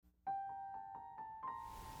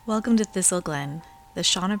Welcome to Thistle Glen, the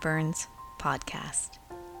Shauna Burns podcast.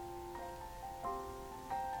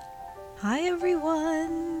 Hi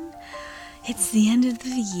everyone! It's the end of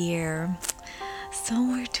the year, so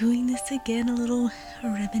we're doing this again, a little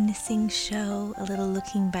reminiscing show, a little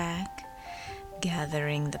looking back,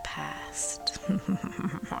 gathering the past.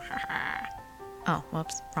 Oh,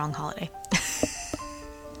 whoops, wrong holiday.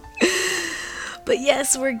 But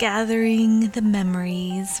yes, we're gathering the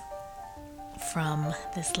memories from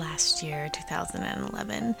this last year,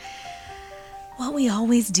 2011. What we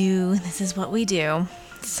always do, this is what we do.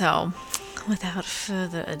 So, without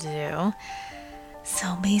further ado,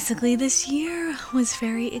 basically this year was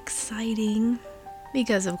very exciting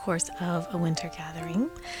because, of course, of a winter gathering.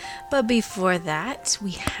 But before that,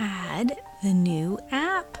 we had the new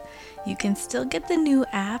app. You can still get the new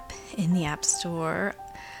app in the App Store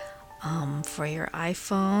for your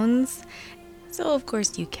iPhones. So, of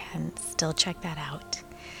course, you can still check that out.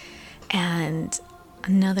 And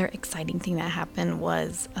another exciting thing that happened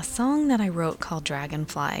was a song that I wrote called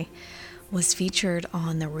Dragonfly was featured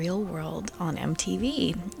on The Real World on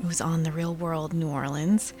MTV. It was on The Real World New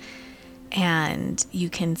Orleans. And you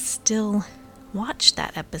can still watch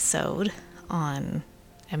that episode on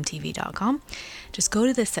MTV.com. Just go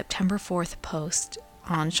to the September 4th post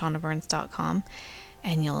on shaunaburns.com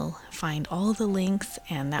and you'll find all the links.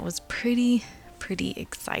 And that was pretty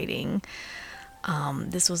exciting.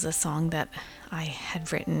 This was a song that I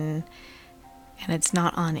had written, and it's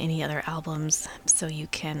not on any other albums, so you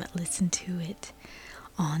can listen to it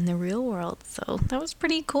on The Real World. So that was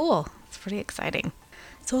pretty cool. It's pretty exciting.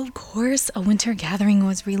 So of course, A Winter Gathering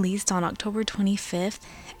was released on October 25th,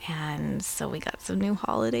 and so we got some new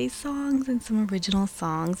holiday songs and some original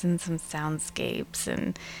songs and some soundscapes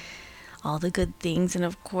and all the good things. And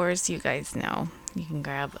of course, you guys know you can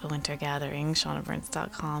grab A Winter Gathering,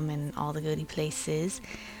 shaunaburns.com, and all the goodie places.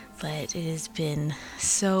 But it has been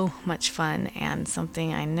so much fun and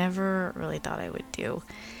something I never really thought I would do.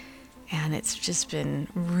 And it's just been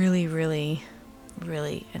really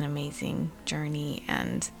an amazing journey,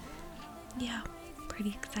 and yeah,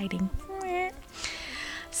 pretty exciting.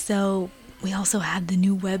 So we also had the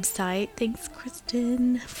new website. Thanks,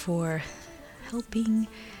 Kristen, for helping.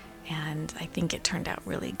 And I think it turned out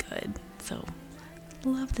really good. So,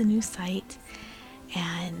 love the new site.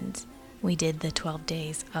 And we did the 12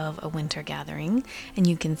 days of A Winter Gathering. And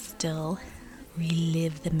you can still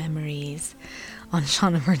relive the memories on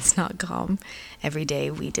shaunaburns.com. Every day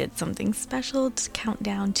we did something special to count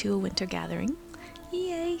down to A Winter Gathering.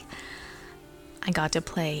 Yay! I got to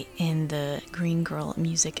play in the Green Girl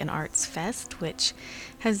Music and Arts Fest, which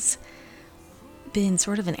has been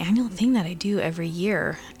sort of an annual thing that I do every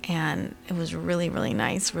year, and it was really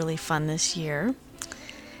nice, really fun this year.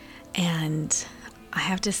 And I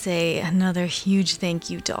have to say another huge thank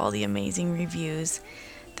you to all the amazing reviews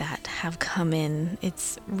that have come in.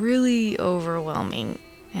 It's really overwhelming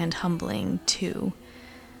and humbling to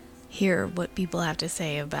hear what people have to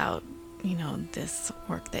say about, this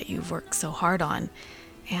work that you've worked so hard on.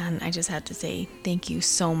 And I just have to say thank you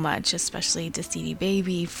so much, especially to CD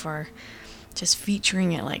Baby for just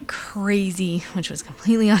featuring it like crazy, which was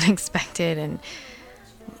completely unexpected and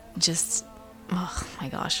just, oh my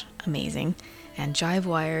gosh, amazing. And Jive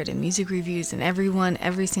Wired and Music Reviews and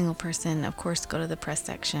every single person, of course, go to the press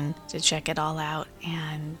section to check it all out.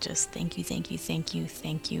 And just thank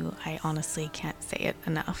you. I honestly can't say it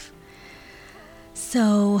enough.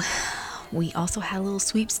 So we also had a little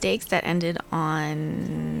sweepstakes that ended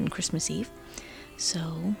on Christmas Eve.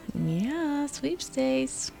 So, yeah,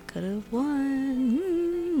 sweepstakes. Could have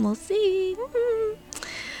won. We'll see.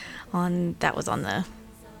 That was on the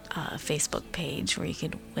Facebook page where you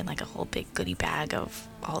could win like a whole big goodie bag of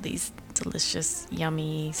all these delicious,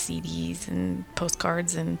 yummy CDs and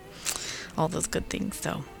postcards and all those good things.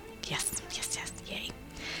 So, yes, yay.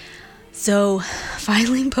 So,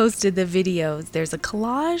 finally posted the videos. There's a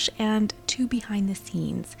collage and 2 behind the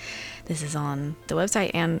scenes. This is on the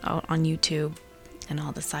website and on YouTube and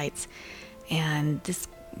all the sites. And this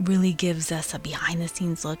really gives us a behind the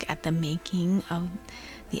scenes look at the making of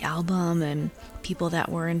the album and people that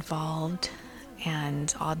were involved,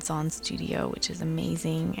 and Odds On Studio, which is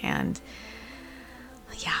amazing. And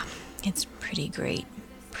yeah, it's pretty great.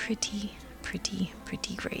 Pretty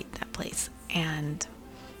great, that place. And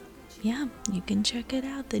yeah, you can check it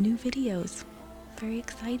out, the new videos. Very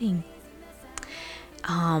exciting.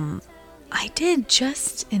 I did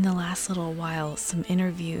just in the last little while some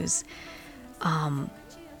interviews.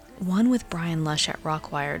 One with Brian Lush at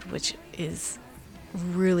Rockwired, which is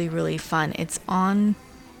really fun. It's on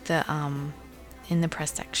the in the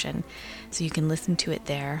press section, so you can listen to it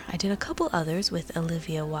there. I did a couple others with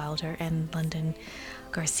Olivia Wilder and London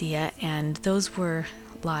Garcia, and those were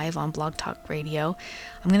live on Blog Talk Radio.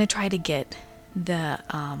 I'm going to try to get the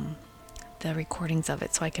recordings of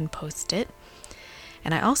it so I can post it.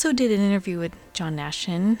 And I also did an interview with John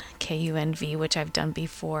Nashin, KUNV, which I've done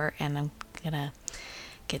before, and I'm going to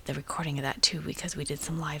get the recording of that too, because we did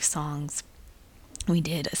some live songs. We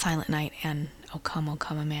did A Silent Night and O Come,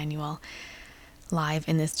 Emmanuel live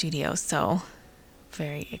in the studio, so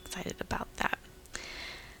very excited about that.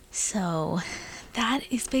 So that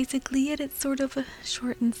is basically it. It's sort of a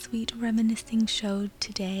short and sweet reminiscing show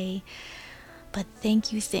today. But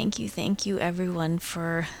thank you everyone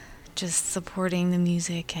for just supporting the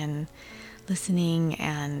music and listening,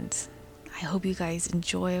 and I hope you guys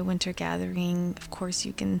enjoy a winter gathering. Of course,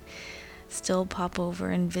 you can still pop over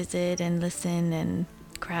and visit and listen and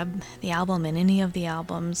grab the album and any of the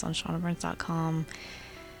albums on shaunaburns.com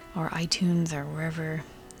or iTunes or wherever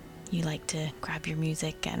you like to grab your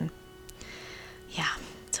music. And yeah,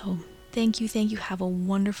 so thank you. Have a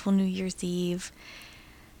wonderful New Year's Eve,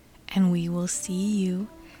 and we will see you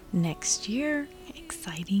next year.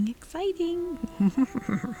 Exciting.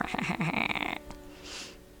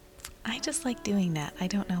 I just like doing that. I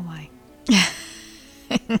don't know why.